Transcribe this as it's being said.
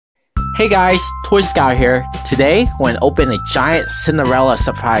Hey guys, Toy Scout here. Today, we're going to open a giant Cinderella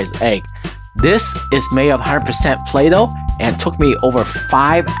surprise egg. This is made of 100% play-doh and took me over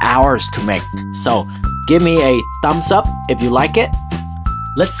 5 hours to make. So, give me a thumbs up if you like it.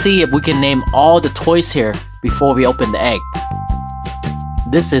 Let's see if we can name all the toys here before we open the egg.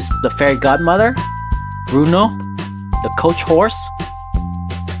 This is the fairy godmother, Bruno, the coach horse,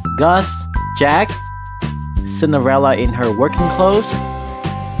 Gus, Jack, Cinderella in her working clothes,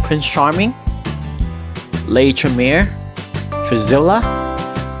 Prince Charming, Lady Tremere, Trizilla,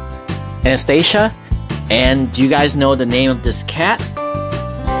 Anastasia, and do you guys know the name of this cat?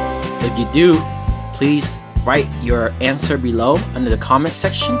 If you do, please write your answer below under the comment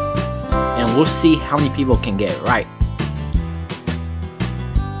section and we'll see how many people can get it right.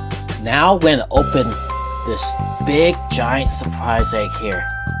 Now we're gonna open this big giant surprise egg here.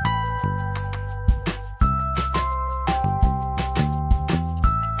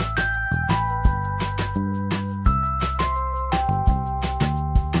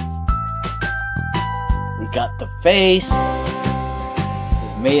 We got the face.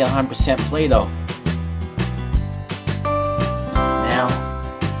 It's made of 100% Play-Doh. Now,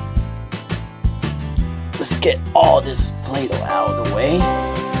 let's get all this Play-Doh out of the way,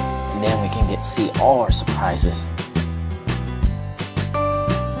 and then we can see all our surprises.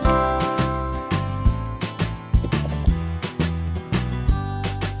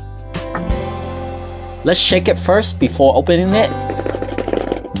 Let's shake it first before opening it.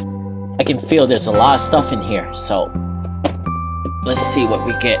 I can feel there's a lot of stuff in here, so let's see what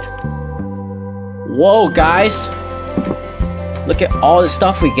we get. Whoa guys, look at all the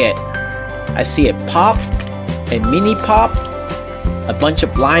stuff we get. I see a pop, a mini pop, a bunch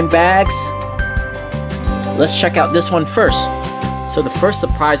of blind bags. Let's check out this one first. So the first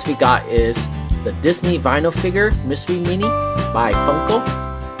surprise we got is the Disney vinyl figure mystery mini by Funko.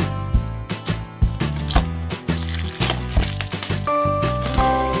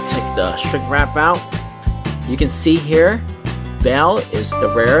 The shrink wrap out. You can see here Belle is the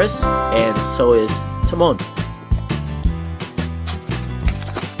rarest and so is Timon.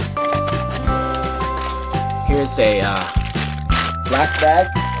 Here's a black bag.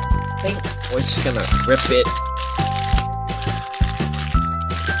 I think we're just gonna rip it.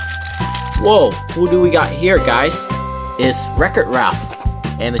 Whoa, who do we got here guys? It's Wreck-It Ralph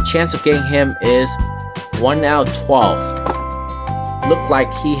and the chance of getting him is 1 out of 12. Look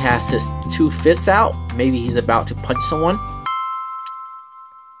like he has his 2 fists out. Maybe he's about to punch someone.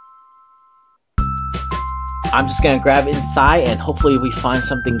 I'm just gonna grab it inside and hopefully we find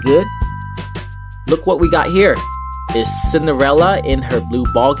something good. Look what we got here. Is Cinderella in her blue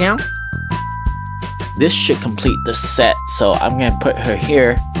ball gown. This should complete the set, so I'm gonna put her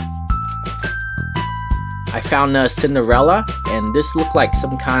here. I found Cinderella and this looked like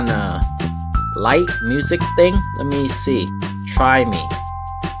some kind of light music thing. Let me see. Try Me.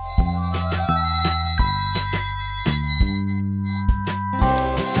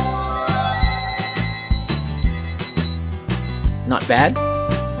 Not bad.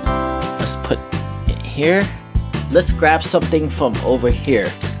 Let's put it here. Let's grab something from over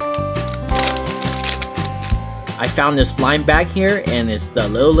here. I found this blind bag here and it's the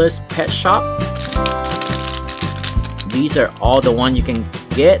Littlest pet shop. These are all the ones you can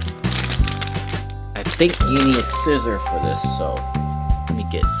get. I think you need a scissor for this, so let me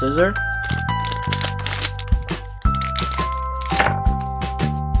get a scissor.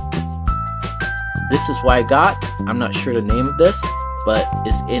 This is what I got. I'm not sure the name of this, but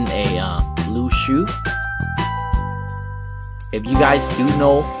it's in a blue shoe. If you guys do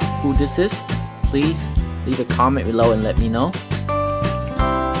know who this is, please leave a comment below and let me know.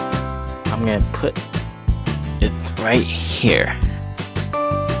 I'm gonna put it right here.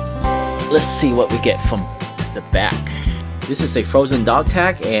 Let's see what we get from the back. This is a frozen dog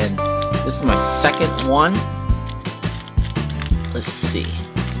tag and this is my second one. Let's see.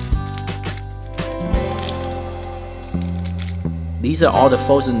 These are all the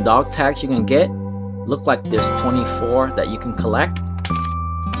frozen dog tags you can get. Look like there's 24 that you can collect.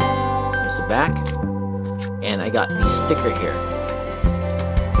 Here's the back. And I got the sticker here.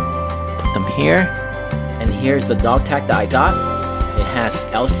 Put them here. And here's the dog tag that I got. It has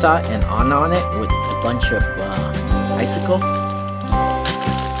Elsa and Anna on it with a bunch of icicle.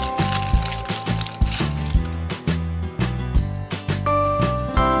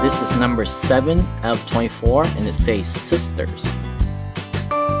 This is number 7 out of 24 and it says Sisters.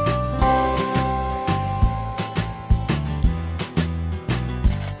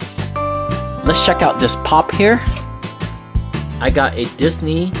 Let's check out this pop here. I got a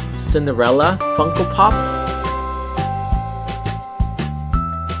Disney Cinderella Funko Pop.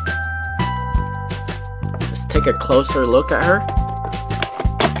 take a closer look at her.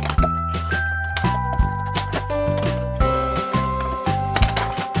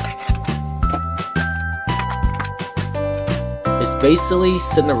 It's basically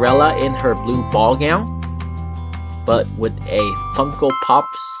Cinderella in her blue ball gown, but with a Funko Pop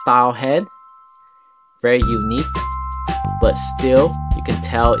style head. Very unique, but still you can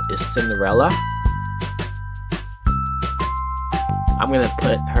tell it's Cinderella. I'm gonna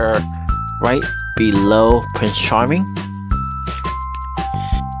put her right below Prince Charming.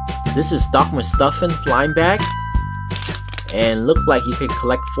 This is Doc Mustafa blind bag, and look like you can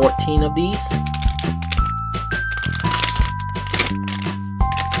collect 14 of these.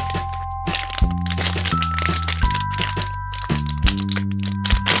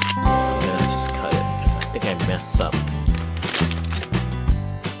 Mess up.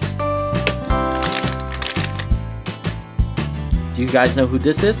 Do you guys know who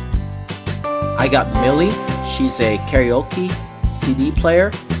this is? I got Millie. She's a karaoke CD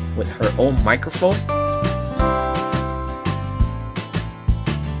player with her own microphone.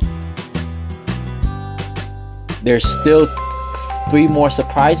 There's still 3 more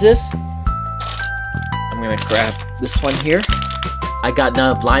surprises. I'm gonna grab this one here. I got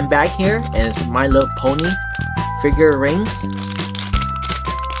another blind bag here, and it's My Little Pony figure rings.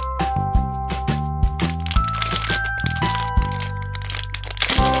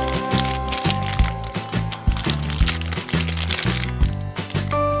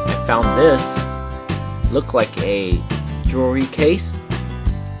 I found this. Look like a jewelry case,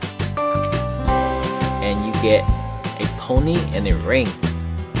 and you get a pony and a ring.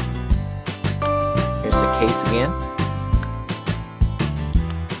 Here's the case again.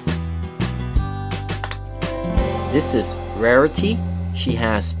 This is Rarity. She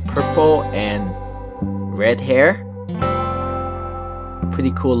has purple and red hair.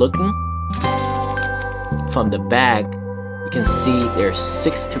 Pretty cool looking. From the bag, you can see there's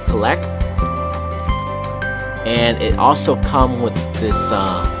 6 to collect. And it also comes with this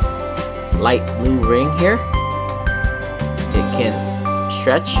light blue ring here. It can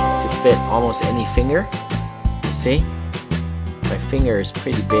stretch to fit almost any finger. You see? My finger is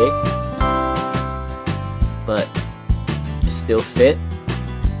pretty big, but it still fit.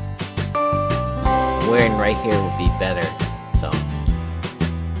 Wearing right here would be better, so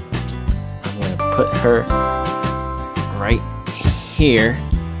I'm gonna put her right here.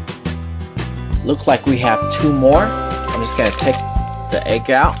 Look like we have 2 more. I'm just gonna take the egg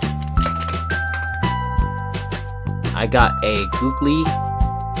out. I got a googly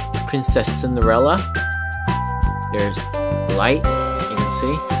Princess Cinderella. There's light, you can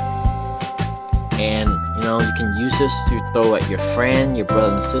see. And you know, you can use this to throw at your friend, your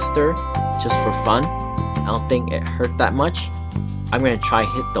brother and sister, just for fun. I don't think it hurt that much. I'm gonna try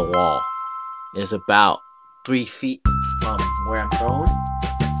hit the wall. It's about 3 feet from where I'm throwing.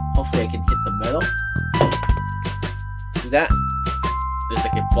 Hopefully I can hit the middle. See that? There's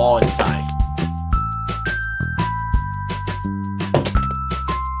like a ball inside.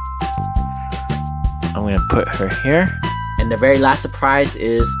 I'm gonna put her here. And the very last surprise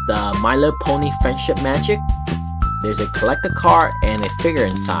is the My Little Pony Friendship Magic. There's a collector card and a figure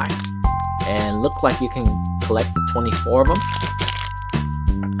inside. And look like you can collect 24 of them.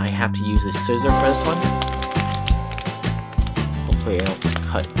 I have to use a scissor for this one. Hopefully I don't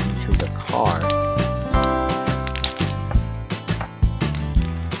cut into the card.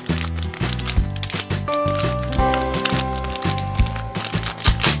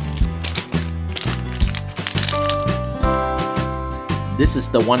 This is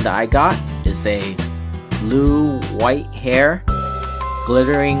the one that I got. It's a blue white hair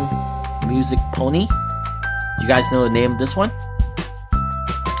glittering music pony. You guys know the name of this one?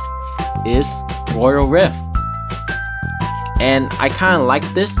 Is Royal Rift. And I kind of like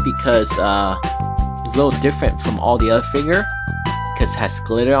this because it's a little different from all the other figure because it has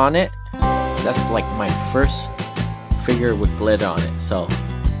glitter on it. That's like my first figure with glitter on it, so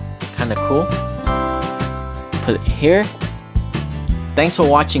kind of cool. Put it here. Thanks for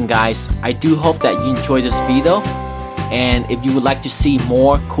watching, guys. I do hope that you enjoyed this video, and if you would like to see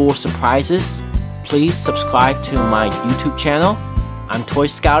more cool surprises, please subscribe to my YouTube channel. I'm Toy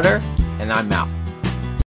Scouter, and I'm out.